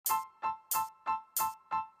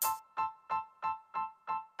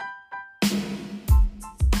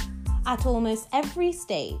At almost every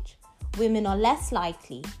stage, women are less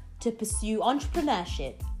likely to pursue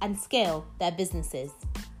entrepreneurship and scale their businesses.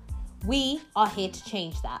 We are here to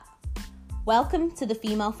change that. Welcome to the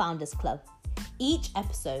Female Founders Club. Each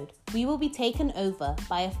episode, we will be taken over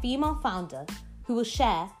by a female founder who will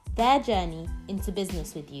share their journey into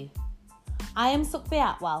business with you. I am Sukbe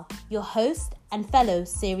Atwal, your host and fellow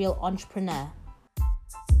serial entrepreneur.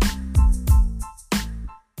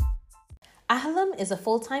 Ahlam is a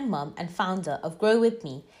full-time mum and founder of Grow With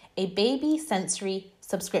Me, a baby sensory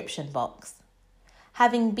subscription box.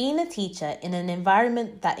 Having been a teacher in an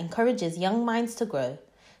environment that encourages young minds to grow,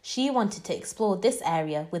 she wanted to explore this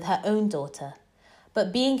area with her own daughter.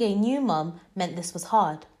 But being a new mum meant this was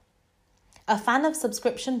hard. A fan of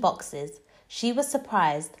subscription boxes, she was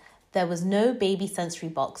surprised there was no baby sensory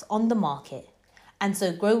box on the market, and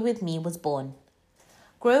so Grow With Me was born.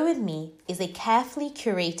 Grow With Me is a carefully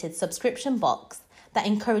curated subscription box that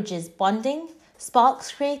encourages bonding,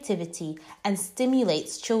 sparks creativity, and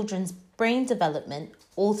stimulates children's brain development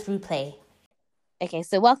all through play. Okay,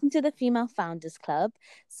 so welcome to the Female Founders Club.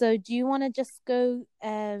 So do you want to just go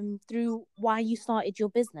through why you started your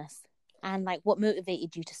business and like what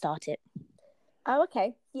motivated you to start it? Oh,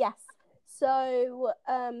 okay. Yes. So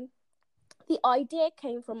the idea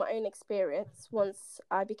came from my own experience once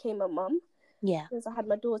I became a mum. Yeah. Because I had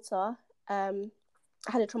my daughter. I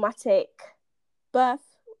had a traumatic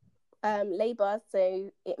birth, labour,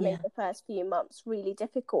 so it made the first few months really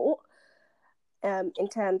difficult in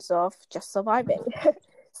terms of just surviving.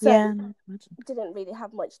 So didn't really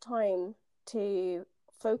have much time to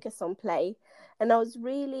focus on play. And I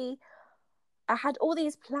had all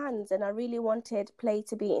these plans and I really wanted play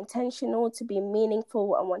to be intentional, to be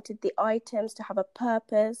meaningful. I wanted the items to have a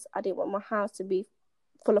purpose. I didn't want my house to be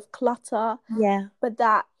full of clutter. Yeah. But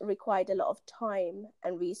that required a lot of time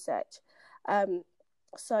and research.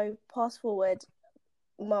 So fast forward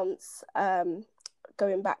months,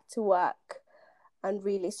 going back to work and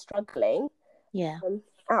really struggling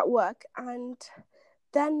at work. And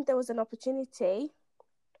then there was an opportunity.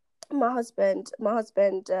 My husband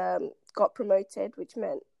got promoted, which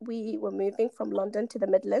meant we were moving from London to the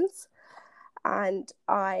Midlands, and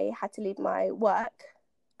I had to leave my work,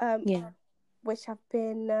 which I've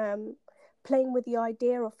been playing with the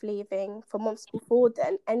idea of leaving for months before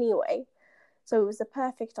then anyway. So it was a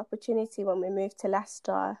perfect opportunity when we moved to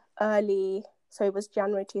Leicester early, so it was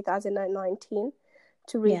January 2019,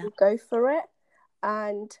 to really go for it.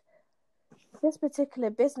 And this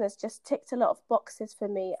particular business just ticked a lot of boxes for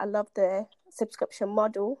me. I love the subscription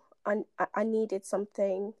model, and I needed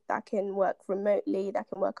something that can work remotely, that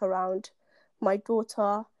can work around my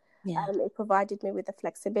daughter. It provided me with the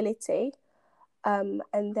flexibility. And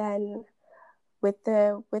then with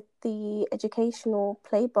the educational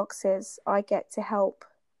play boxes, I get to help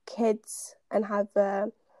kids and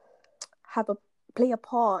play a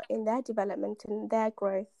part in their development and their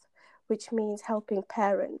growth, which means helping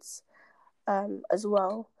parents as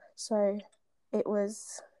well. So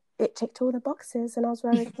it ticked all the boxes, and I was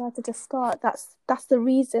very excited to start. That's the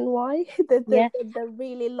reason why. the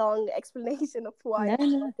really long explanation of why I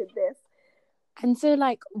started this. And so,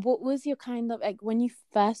 like, what was your kind of, like, when you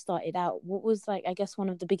first started out, what was, like, I guess one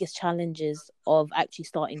of the biggest challenges of actually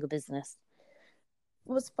starting a business?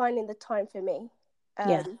 Was finding the time for me.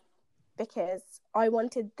 Because I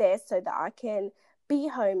wanted this so that I can be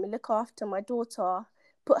home, look after my daughter,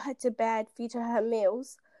 put her to bed, feed her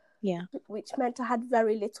meals. Which meant I had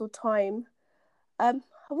very little time. I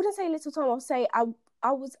wouldn't say little time, I'll say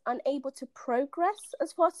I was unable to progress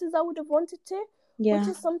as fast as I would have wanted to. Which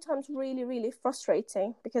is sometimes really, really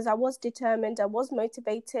frustrating, because I was determined, I was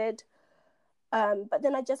motivated, but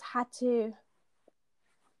then I just had to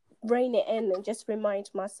rein it in and just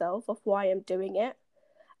remind myself of why I'm doing it.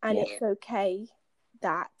 And it's okay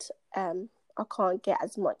that I can't get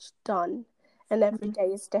as much done, and every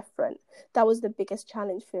day is different. That was the biggest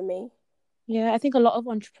challenge for me. Yeah, I think a lot of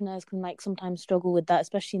entrepreneurs can like sometimes struggle with that,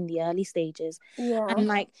 especially in the early stages. And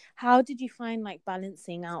like, how did you find like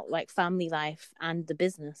balancing out like family life and the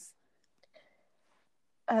business?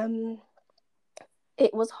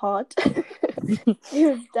 It was hard. It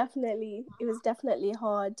was definitely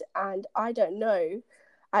hard, and I don't know.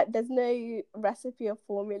 There's no recipe or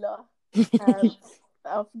formula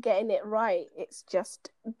of getting it right. It's just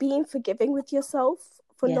being forgiving with yourself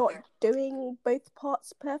for not doing both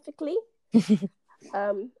parts perfectly.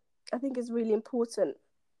 I think is really important,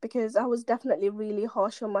 because I was definitely really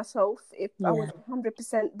harsh on myself if I was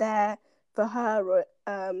 100% there for her, or,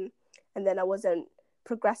 and then I wasn't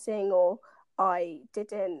progressing, or I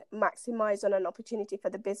didn't maximize on an opportunity for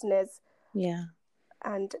the business.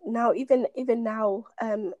 And now, even now,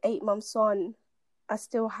 8 months on, I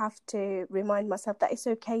still have to remind myself that it's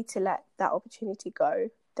okay to let that opportunity go.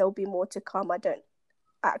 There'll be more to come. I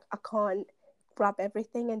can't grab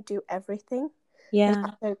everything and do everything. And Yeah.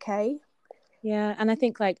 that's okay. Yeah, and I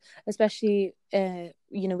think like especially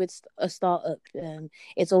with a startup,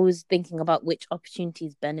 it's always thinking about which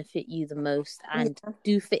opportunities benefit you the most and Yeah.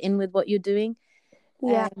 do fit in with what you're doing.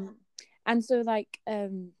 Yeah. And so like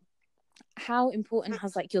how important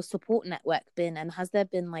has like your support network been, and has there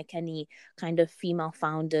been like any kind of female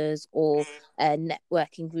founders or a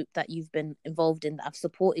networking group that you've been involved in that have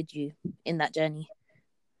supported you in that journey?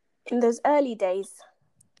 In those early days,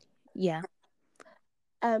 Yeah.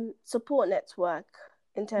 support network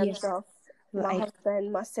in Yeah. terms of my Like,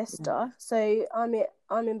 husband, my sister. So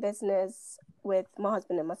I'm in business with my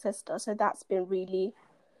husband and my sister. So that's been really,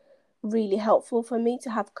 really helpful for me to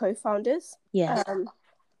have co-founders. yeah.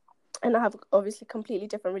 And I have obviously completely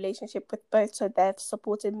different relationship with both, so they've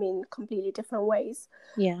supported me in completely different ways.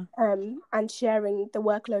 Yeah. And sharing the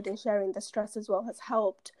workload and sharing the stress as well has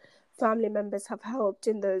helped. Family members have helped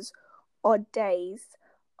in those odd days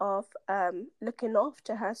of looking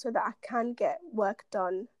after her so that I can get work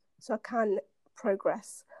done, so I can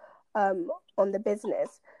progress on the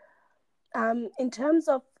business. In terms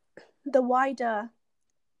of the wider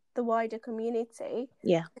community,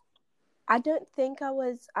 Yeah. I don't think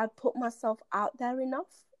I put myself out there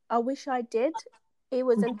enough. I wish I did. It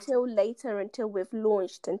was until later, until we've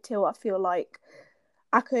launched, until I feel like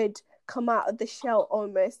I could come out of the shell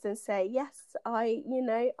almost and say, yes, I'm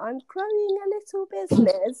growing a little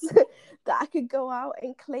business that I could go out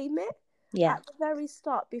and claim it. Yeah. At the very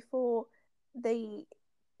start, before the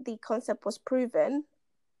concept was proven,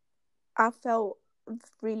 I felt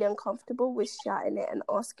really uncomfortable with shouting it and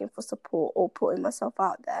asking for support or putting myself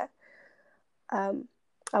out there.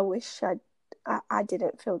 I wish I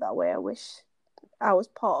didn't feel that way. I wish I was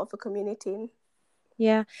part of a community.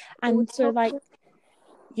 Yeah. It would And so help like,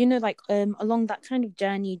 me. along that kind of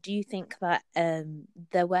journey, do you think that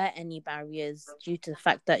there were any barriers due to the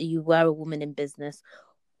fact that you were a woman in business?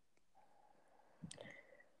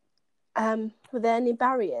 Were there any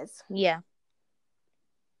barriers? Yeah.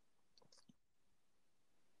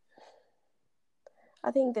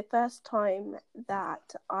 I think the first time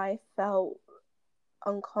that I felt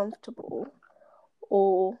uncomfortable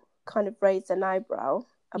or kind of raised an eyebrow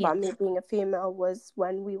Yeah. about me being a female was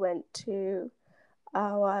when we went to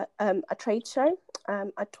our a trade show,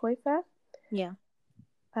 a toy fair, Yeah.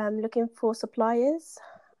 looking for suppliers.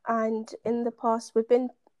 And in the past,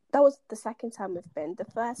 that was the second time we've been. The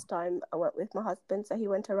first time I went with my husband, so he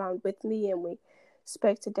went around with me and we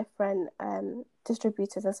spoke to different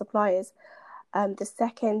distributors and suppliers. The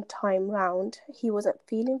second time round, he wasn't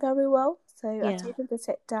feeling very well, so I Yeah. told him to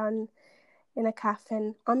sit down in a cafe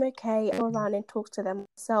and I'm okay. I go around and talk to them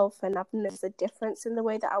myself, and I've noticed a difference in the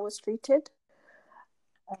way that I was treated.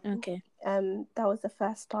 Okay. That was the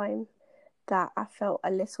first time that I felt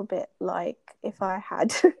a little bit like if I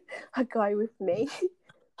had a guy with me,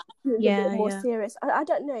 a bit Yeah. more Yeah. serious. I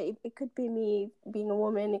don't know. It could be me being a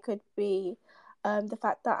woman. It could be the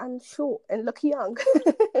fact that I'm short and look young.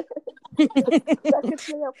 That could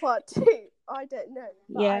play a part too. I don't know.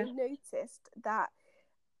 But I Yeah. noticed that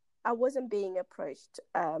I wasn't being approached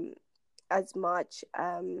as much.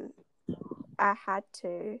 I had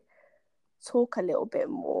to talk a little bit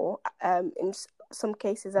more. In some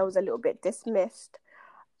cases, I was a little bit dismissed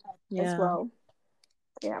as Yeah. well.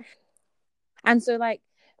 Yeah. And so like,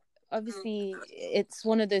 obviously it's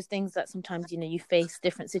one of those things that sometimes you face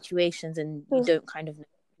different situations and you don't kind of know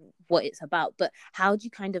what it's about, but how do you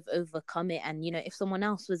kind of overcome it? And if someone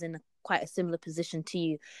else was in quite a similar position to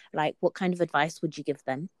you, like what kind of advice would you give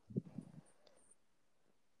them?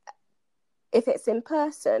 If it's in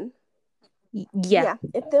person, Yeah. yeah.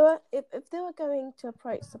 If they were going to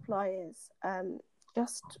approach suppliers,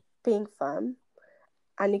 just being firm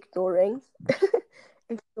and ignoring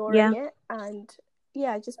Yeah. it, and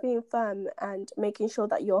yeah, just being firm and making sure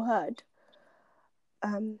that you're heard.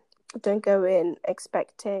 Don't go in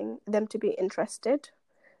expecting them to be interested.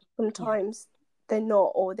 Sometimes they're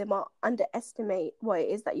not, or they might underestimate what it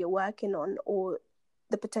is that you're working on or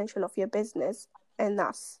the potential of your business, and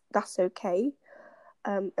that's okay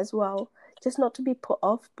as well. Just not to be put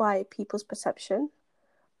off by people's perception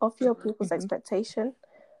of your people's expectation.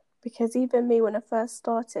 Because even me, when I first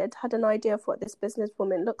started, had an idea of what this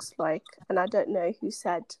businesswoman looks like, and I don't know who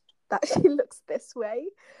said that she looks this way,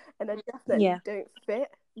 and I definitely don't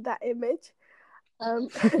fit that image. Um,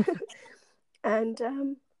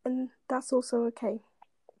 and that's also okay.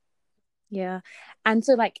 Yeah. And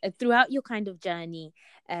so like throughout your kind of journey,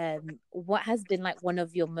 what has been like one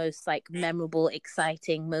of your most like memorable,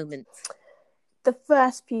 exciting moments? The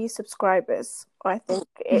first few subscribers, I think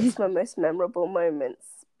it's my most memorable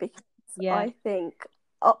moments, because Yeah. I think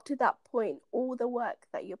up to that point, all the work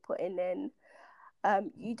that you're putting in,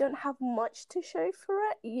 you don't have much to show for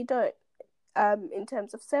it. You don't, in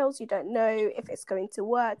terms of sales, you don't know if it's going to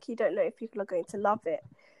work. You don't know if people are going to love it.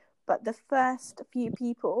 But the first few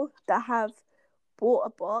people that have bought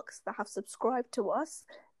a box, that have subscribed to us,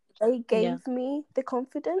 they gave me the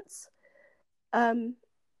confidence to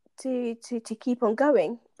keep on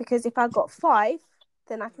going. Because if I got 5,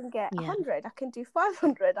 then I can get 100. I can do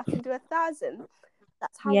 500. I can do 1,000.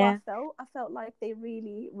 That's how I felt. I felt like they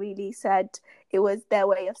really, really said it was their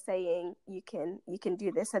way of saying you can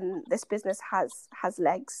do this, and this business has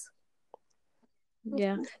legs.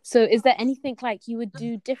 Yeah. So is there anything like you would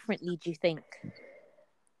do differently, do you think?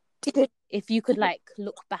 If you could like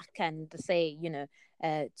look back and say, to,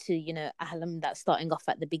 Ahlam that's starting off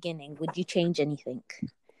at the beginning, would you change anything?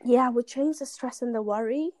 Yeah, I would change the stress and the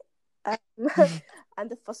worry, and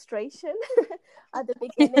the frustration at the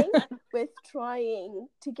beginning with trying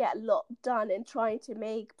to get a lot done and trying to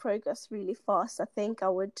make progress really fast. I think I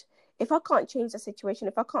would, if I can't change the situation,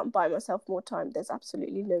 if I can't buy myself more time, there's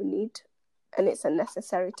absolutely no need, and it's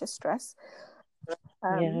unnecessary to stress.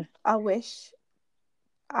 I wish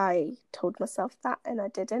I told myself that, and I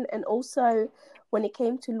didn't. And also, when it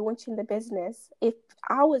came to launching the business, if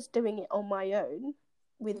I was doing it on my own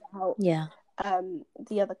without the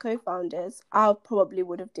other co-founders, I probably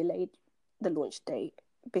would have delayed the launch date,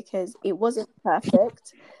 because it wasn't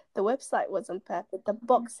perfect. The website wasn't perfect. The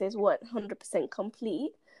boxes weren't 100%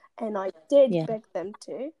 complete, and I did beg them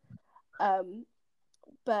to,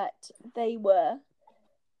 but they were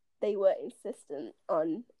insistent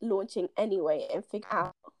on launching anyway and figure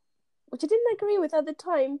out, which I didn't agree with at the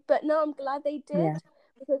time, but now I'm glad they did,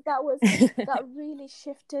 because that really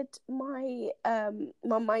shifted my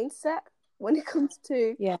my mindset when it comes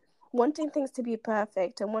to wanting things to be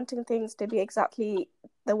perfect and wanting things to be exactly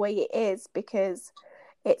the way it is, because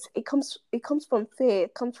it comes from fear.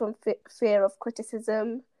 It comes from fear of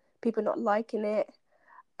criticism, people not liking it,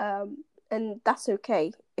 and that's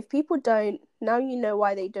okay. If people don't, now you know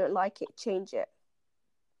why they don't like it, change it.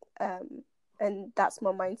 And that's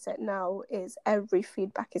my mindset now, is every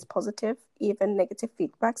feedback is positive, even negative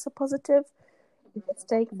feedbacks are positive. You just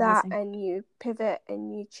take that and you pivot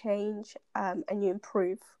and you change, and you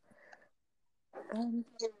improve.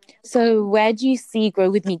 So where do you see Grow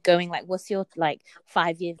With Me going? Like, what's your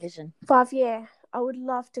 5-year vision? 5-year, I would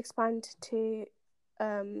love to expand to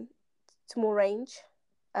more range.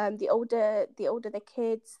 The older the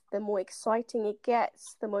kids, the more exciting it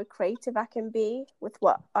gets, the more creative I can be with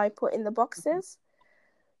what I put in the boxes.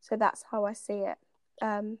 So that's how I see it.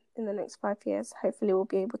 In the next 5 years, hopefully we'll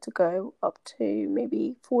be able to go up to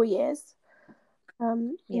maybe 4 years,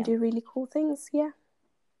 and do really cool things.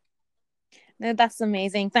 No, that's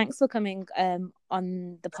amazing. Thanks for coming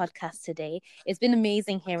on the podcast today. It's been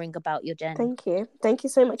amazing hearing about your journey. Thank you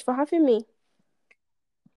so much for having me.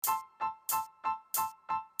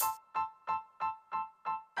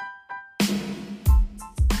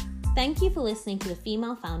 Thank you for listening to the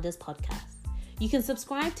Female Founders Podcast. You can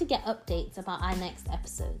subscribe to get updates about our next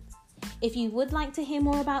episodes. If you would like to hear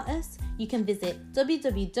more about us, you can visit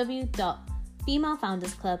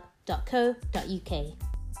www.femalefoundersclub.co.uk.